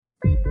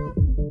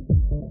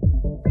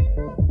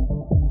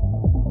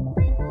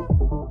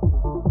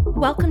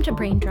Welcome to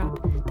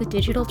Braindrop, the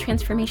digital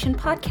transformation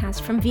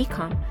podcast from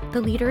vCom,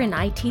 the leader in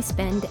IT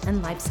spend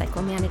and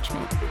lifecycle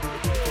management.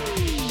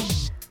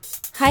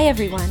 Hi,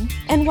 everyone,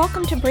 and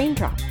welcome to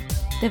Braindrop,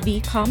 the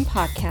vCom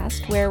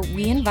podcast where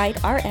we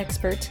invite our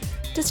experts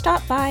to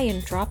stop by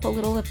and drop a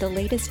little of the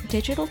latest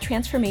digital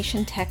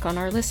transformation tech on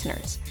our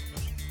listeners.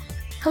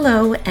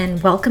 Hello,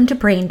 and welcome to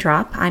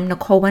Braindrop. I'm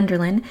Nicole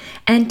Wonderland,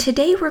 and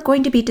today we're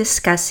going to be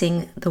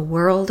discussing the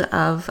world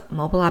of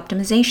mobile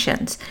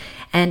optimizations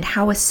and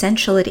how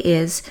essential it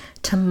is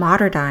to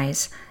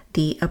modernize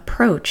the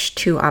approach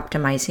to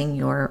optimizing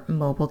your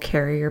mobile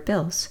carrier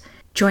bills.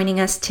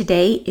 Joining us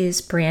today is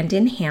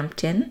Brandon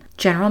Hampton,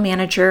 General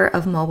Manager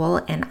of Mobile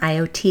and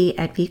IoT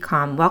at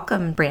vCom.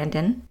 Welcome,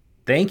 Brandon.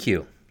 Thank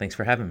you. Thanks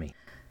for having me.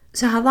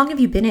 So how long have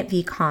you been at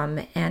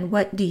vCom, and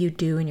what do you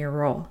do in your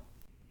role?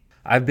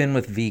 I've been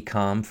with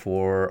vCom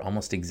for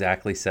almost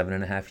exactly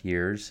 7.5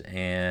 years,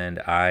 and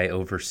I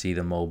oversee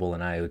the mobile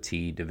and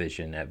IoT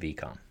division at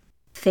vCom.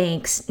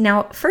 Thanks.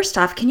 Now, first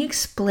off, can you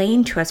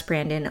explain to us,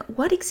 Brandon,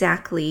 what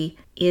exactly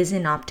is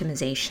an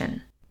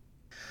optimization?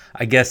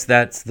 I guess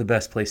that's the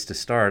best place to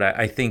start.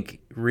 I think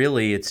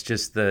really it's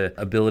just the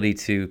ability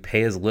to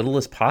pay as little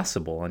as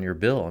possible on your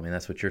bill. I mean,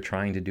 that's what you're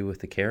trying to do with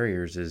the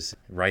carriers, is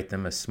write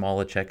them as small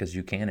a check as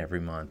you can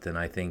every month. And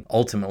I think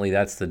ultimately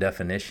that's the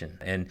definition,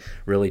 and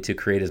really to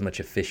create as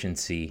much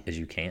efficiency as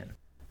you can.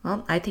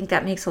 Well, I think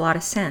that makes a lot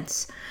of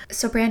sense.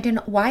 So,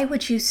 Brandon, why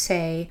would you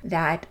say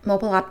that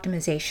mobile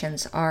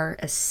optimizations are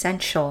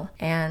essential,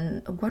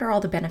 and what are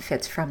all the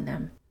benefits from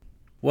them?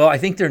 Well, I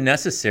think they're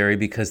necessary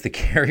because the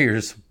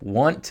carriers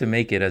want to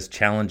make it as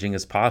challenging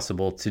as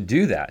possible to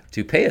do that,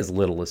 to pay as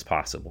little as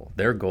possible.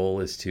 Their goal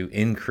is to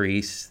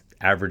increase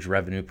average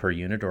revenue per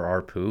unit, or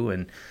ARPU,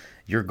 and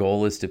your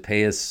goal is to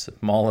pay as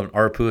small an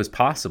ARPU as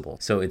possible.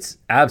 So it's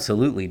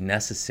absolutely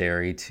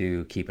necessary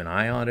to keep an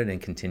eye on it and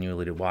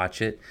continually to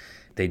watch it.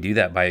 They do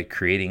that by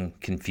creating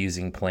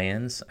confusing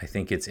plans. I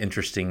think it's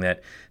interesting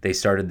that they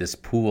started this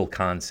pool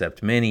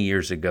concept many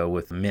years ago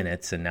with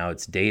minutes, and now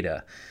it's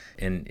data.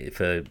 And if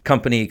a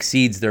company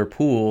exceeds their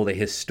pool, they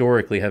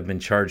historically have been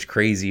charged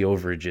crazy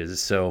overages.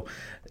 So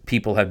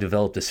people have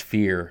developed this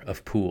fear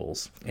of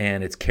pools,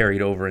 and it's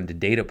carried over into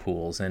data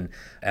pools. And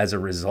as a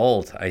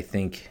result, I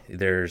think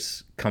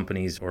there's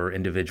companies or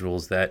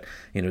individuals that,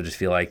 just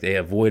feel like they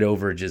avoid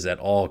overages at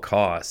all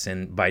costs.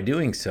 And by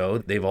doing so,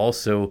 they've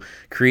also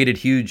created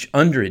huge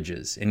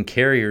underages, and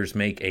carriers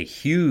make a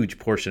huge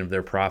portion of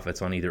their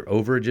profits on either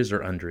overages or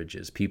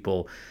underages.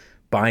 People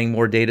buying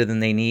more data than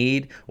they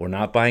need or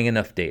not buying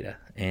enough data,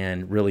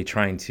 and really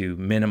trying to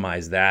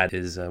minimize that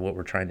is what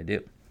we're trying to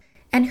do.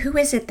 And who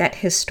is it that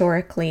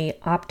historically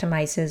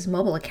optimizes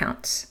mobile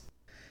accounts?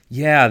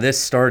 Yeah, this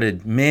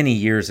started many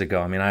years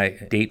ago. I mean, I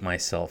date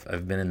myself.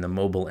 I've been in the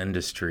mobile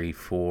industry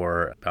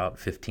for about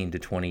 15 to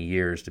 20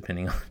 years,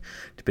 depending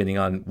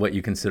on what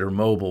you consider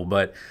mobile.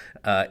 But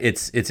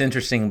it's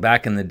interesting.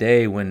 Back in the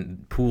day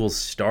when pools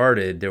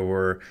started, there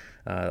were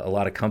a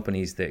lot of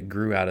companies that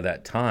grew out of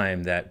that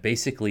time that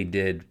basically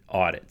did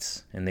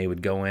audits, and they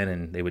would go in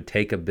and they would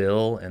take a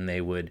bill and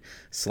they would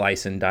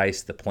slice and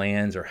dice the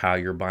plans or how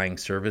you're buying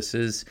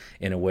services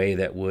in a way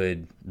that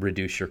would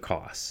reduce your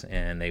costs,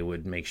 and they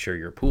would make sure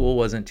your pool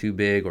wasn't too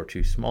big or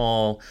too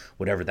small,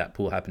 whatever that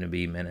pool happened to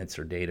be, minutes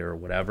or data or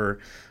whatever.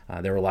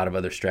 There were a lot of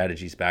other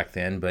strategies back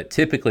then, but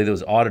typically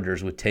those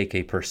auditors would take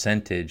a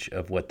percentage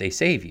of what they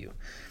save you.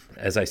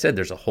 As I said,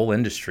 there's a whole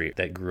industry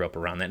that grew up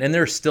around that. And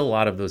there's still a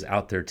lot of those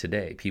out there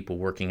today. People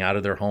working out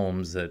of their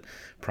homes that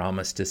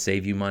promise to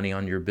save you money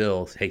on your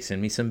bills. Hey,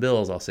 send me some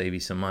bills, I'll save you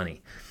some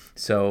money.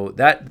 So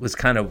that was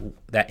kind of,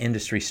 that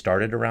industry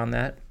started around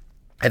that.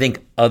 I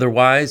think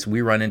otherwise,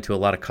 we run into a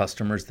lot of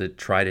customers that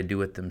try to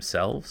do it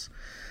themselves.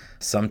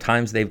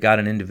 Sometimes they've got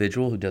an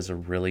individual who does a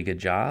really good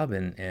job,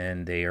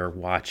 and they are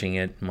watching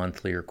it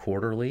monthly or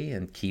quarterly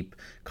and keep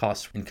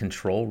costs in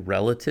control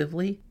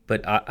relatively.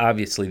 But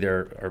obviously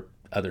there are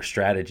other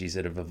strategies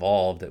that have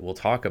evolved that we'll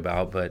talk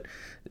about. But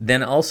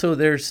then also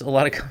there's a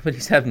lot of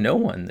companies have no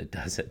one that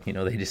does it.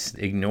 They just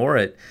ignore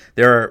it.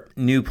 There are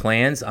new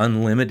plans,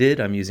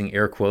 unlimited, I'm using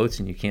air quotes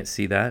and you can't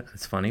see that,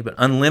 it's funny, but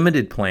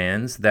unlimited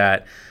plans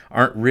that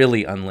aren't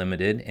really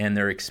unlimited, and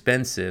they're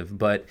expensive,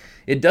 but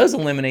it does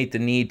eliminate the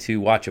need to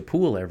watch a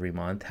pool every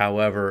month.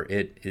 However,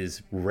 it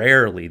is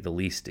rarely the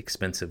least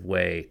expensive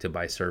way to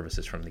buy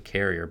services from the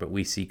carrier, but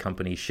we see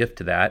companies shift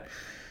to that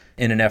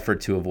in an effort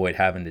to avoid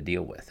having to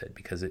deal with it,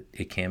 because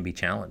it can be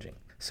challenging.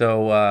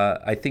 So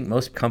I think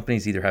most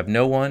companies either have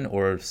no one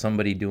or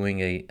somebody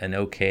doing an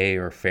okay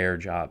or fair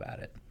job at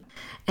it.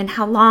 And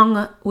how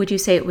long would you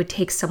say it would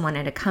take someone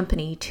at a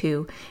company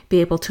to be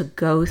able to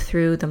go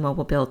through the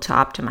mobile bill to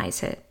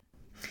optimize it?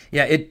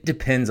 Yeah, it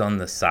depends on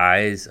the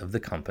size of the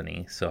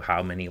company, so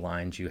how many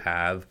lines you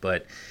have,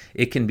 but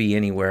it can be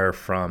anywhere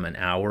from an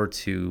hour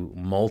to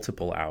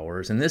multiple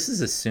hours. And this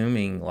is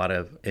assuming a lot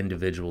of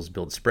individuals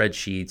build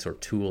spreadsheets or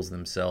tools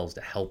themselves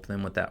to help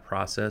them with that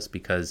process,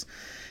 because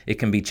it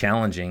can be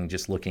challenging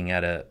just looking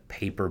at a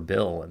paper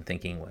bill and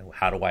thinking, well,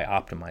 how do I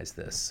optimize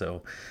this?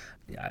 So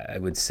I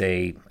would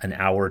say an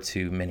hour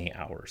to many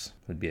hours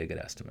would be a good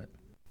estimate.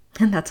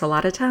 And that's a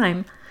lot of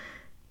time.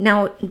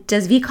 Now,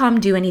 does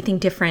vCom do anything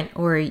different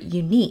or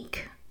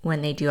unique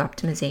when they do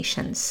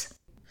optimizations?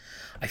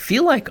 I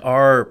feel like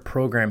our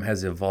program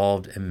has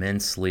evolved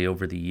immensely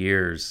over the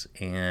years.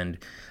 And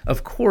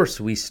of course,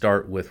 we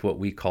start with what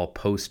we call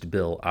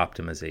post-bill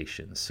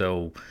optimization.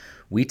 So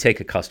we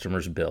take a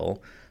customer's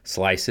bill,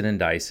 slice it and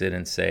dice it,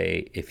 and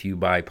say, if you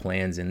buy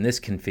plans in this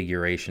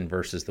configuration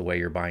versus the way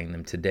you're buying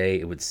them today,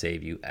 it would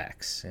save you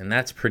X. And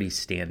that's pretty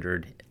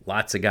standard.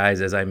 Lots of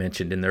guys, as I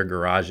mentioned, in their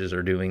garages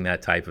are doing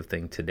that type of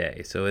thing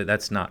today. So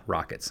that's not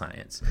rocket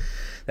science.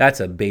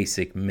 That's a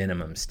basic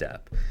minimum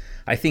step.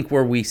 I think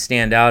where we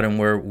stand out and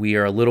where we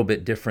are a little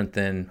bit different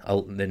than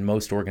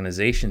most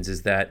organizations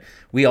is that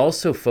we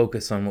also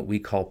focus on what we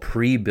call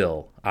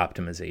pre-bill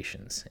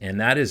optimizations. And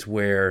that is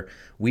where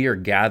we are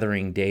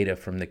gathering data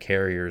from the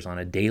carriers on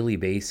a daily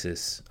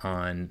basis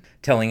on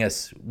telling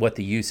us what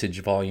the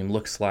usage volume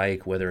looks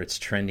like, whether it's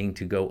trending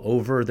to go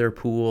over their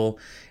pool.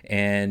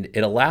 And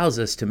it allows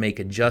us to make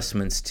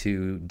adjustments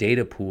to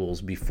data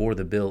pools before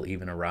the bill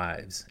even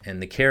arrives.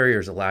 And the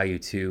carriers allow you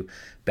to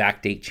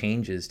backdate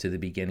changes to the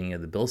beginning of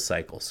the bill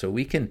cycle. So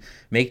we can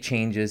make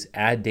changes,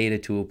 add data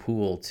to a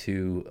pool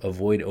to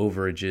avoid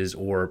overages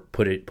or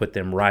put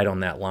them right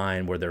on that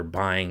line where they're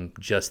buying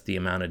just the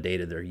amount of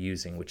data they're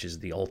using, which is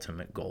the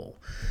ultimate goal.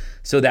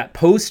 So that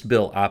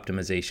post-bill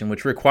optimization,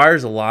 which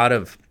requires a lot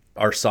of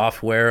our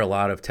software, a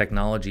lot of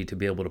technology to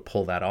be able to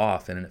pull that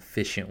off in an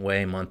efficient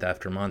way month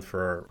after month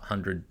for our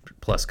 100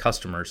 plus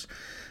customers.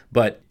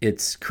 But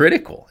it's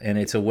critical, and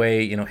it's a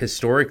way,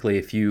 historically,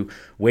 if you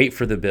wait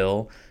for the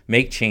bill,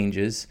 make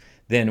changes,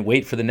 then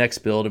wait for the next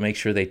bill to make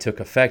sure they took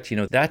effect,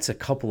 that's a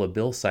couple of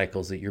bill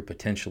cycles that you're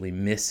potentially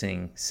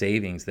missing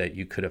savings that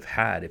you could have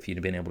had if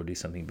you'd been able to do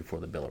something before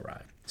the bill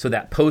arrived. So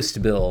that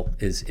post-bill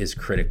is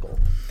critical.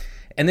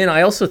 And then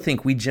I also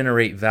think we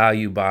generate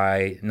value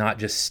by not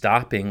just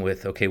stopping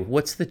with, okay,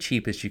 what's the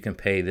cheapest you can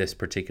pay this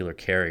particular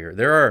carrier?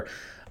 There are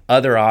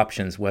other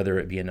options, whether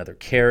it be another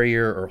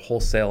carrier or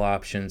wholesale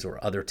options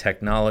or other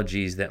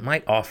technologies that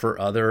might offer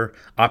other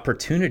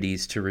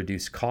opportunities to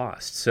reduce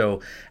costs.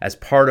 So as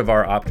part of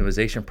our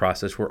optimization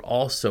process, we're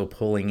also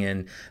pulling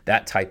in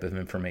that type of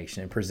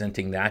information and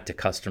presenting that to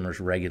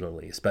customers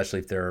regularly, especially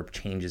if there are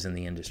changes in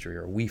the industry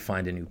or we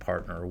find a new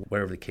partner or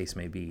whatever the case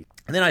may be.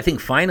 And then I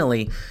think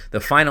finally, the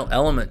final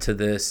element to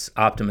this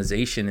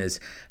optimization is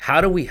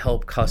how do we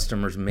help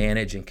customers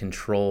manage and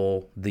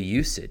control the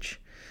usage?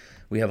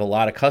 We have a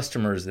lot of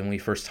customers, and we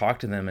first talk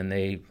to them, and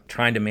they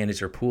trying to manage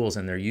their pools,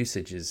 and their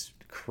usage is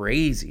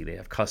crazy. They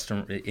have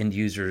end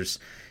users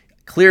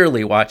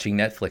clearly watching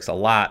Netflix a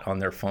lot on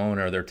their phone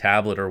or their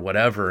tablet or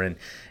whatever, and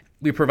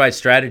we provide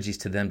strategies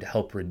to them to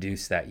help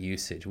reduce that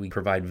usage. We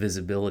provide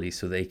visibility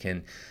so they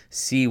can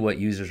see what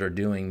users are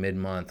doing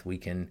mid-month. We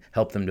can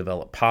help them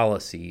develop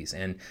policies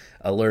and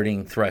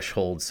alerting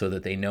thresholds so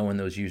that they know when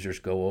those users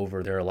go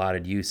over their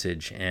allotted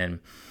usage, and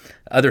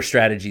other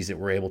strategies that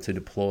we're able to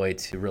deploy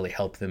to really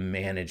help them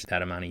manage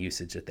that amount of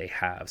usage that they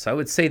have. So I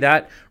would say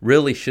that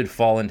really should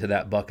fall into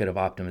that bucket of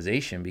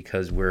optimization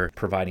because we're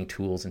providing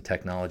tools and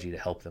technology to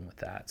help them with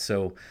that.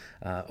 So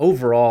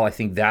overall, I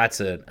think that's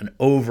an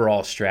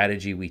overall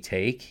strategy we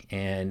take,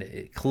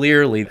 and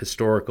clearly the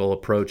historical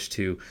approach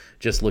to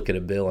just look at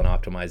a bill and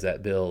optimize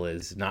that bill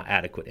is not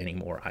adequate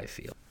anymore, I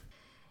feel.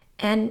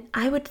 And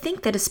I would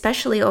think that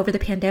especially over the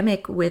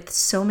pandemic with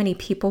so many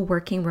people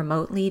working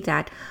remotely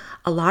that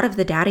a lot of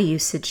the data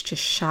usage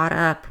just shot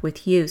up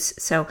with use.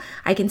 So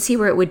I can see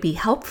where it would be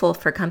helpful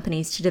for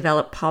companies to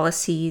develop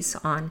policies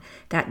on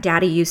that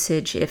data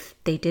usage if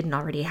they didn't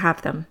already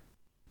have them.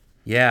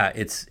 Yeah,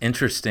 it's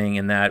interesting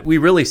in that we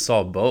really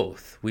saw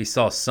both. We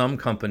saw some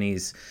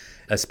companies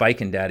a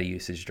spike in data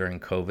usage during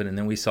COVID, and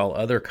then we saw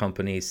other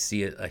companies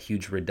see a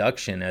huge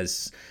reduction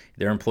as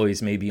their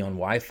employees may be on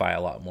Wi-Fi a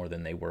lot more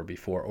than they were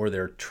before, or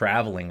they're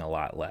traveling a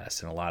lot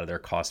less, and a lot of their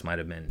costs might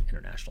have been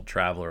international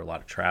travel or a lot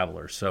of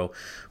travelers. So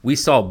we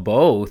saw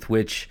both,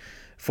 which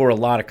for a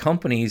lot of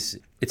companies,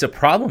 it's a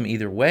problem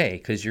either way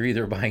because you're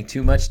either buying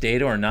too much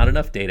data or not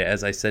enough data,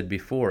 as I said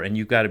before, and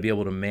you've got to be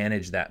able to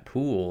manage that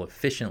pool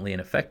efficiently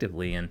and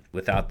effectively, and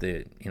without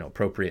the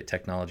appropriate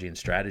technology and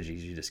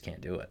strategies, you just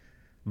can't do it.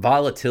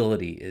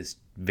 Volatility is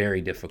very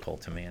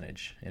difficult to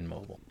manage in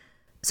mobile.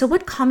 So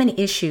what common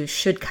issues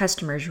should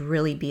customers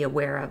really be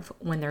aware of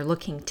when they're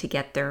looking to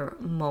get their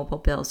mobile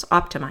bills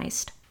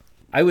optimized?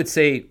 I would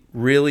say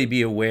really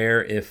be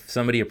aware if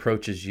somebody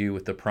approaches you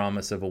with the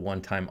promise of a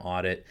one-time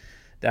audit.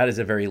 That is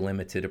a very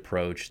limited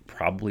approach.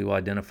 Probably will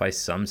identify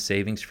some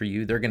savings for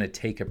you. They're going to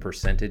take a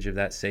percentage of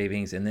that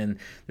savings. And then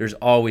there's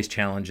always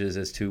challenges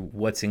as to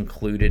what's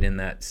included in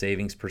that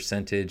savings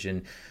percentage.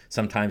 And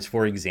sometimes,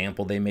 for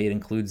example, they may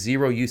include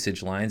zero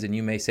usage lines. And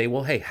you may say,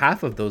 well, hey,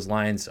 half of those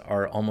lines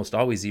are almost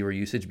always zero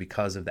usage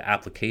because of the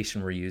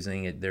application we're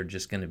using. They're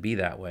just going to be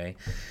that way.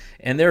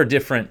 And there are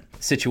different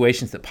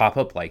situations that pop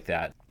up like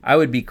that. I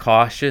would be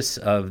cautious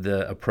of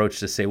the approach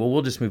to say, well,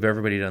 we'll just move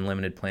everybody to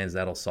unlimited plans.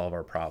 That'll solve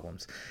our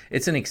problems.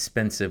 It's an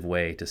expensive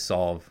way to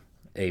solve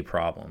a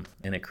problem,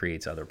 and it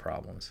creates other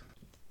problems.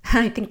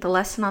 I think the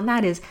lesson on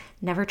that is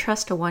never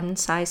trust a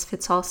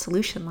one-size-fits-all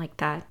solution like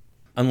that.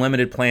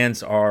 Unlimited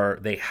plans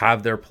they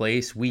have their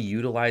place. We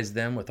utilize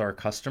them with our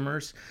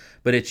customers,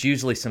 but it's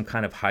usually some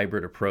kind of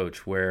hybrid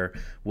approach where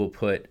we'll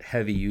put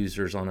heavy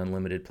users on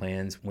unlimited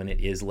plans when it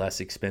is less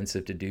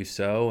expensive to do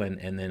so.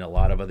 And then a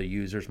lot of other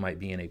users might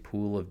be in a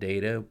pool of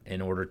data in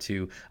order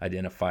to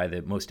identify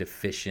the most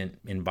efficient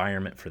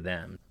environment for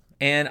them.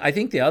 And I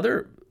think the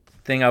other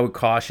thing I would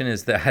caution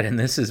is that, and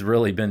this has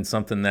really been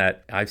something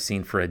that I've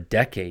seen for a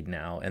decade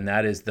now, and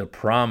that is the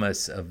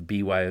promise of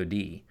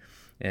BYOD.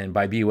 And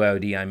by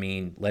BYOD, I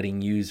mean letting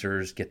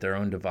users get their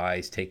own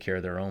device, take care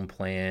of their own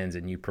plans,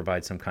 and you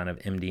provide some kind of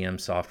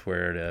MDM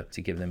software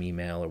to give them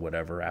email or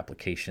whatever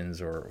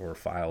applications or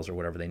files or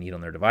whatever they need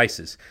on their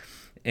devices.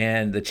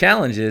 And the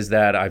challenge is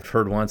that I've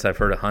heard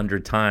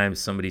 100 times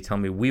somebody tell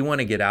me, we want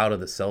to get out of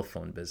the cell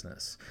phone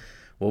business.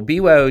 Well,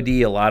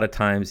 BYOD a lot of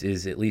times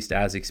is at least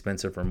as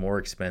expensive or more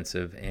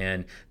expensive,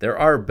 and there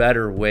are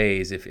better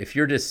ways. If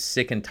you're just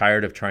sick and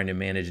tired of trying to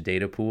manage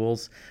data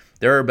pools,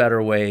 there are better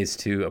ways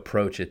to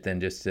approach it than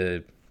just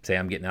to say,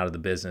 I'm getting out of the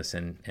business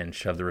and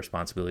shove the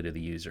responsibility to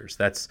the users.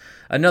 That's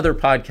another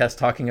podcast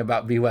talking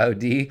about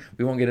BYOD.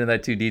 We won't get into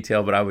that too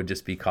detail, but I would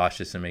just be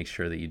cautious and make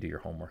sure that you do your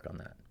homework on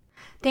that.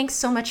 Thanks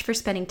so much for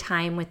spending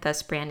time with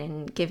us,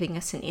 Brandon, giving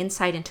us an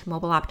insight into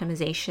mobile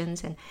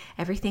optimizations and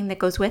everything that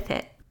goes with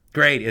it.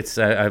 Great.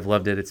 I've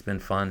loved it. It's been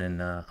fun,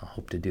 and I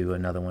hope to do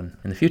another one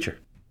in the future.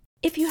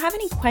 If you have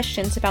any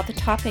questions about the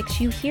topics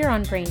you hear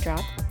on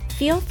Braindrop,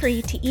 feel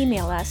free to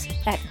email us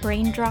at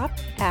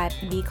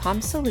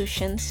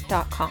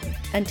braindrop@vcomsolutions.com.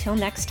 Until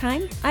next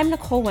time, I'm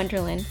Nicole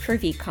Wonderland for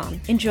vCom.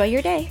 Enjoy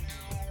your day.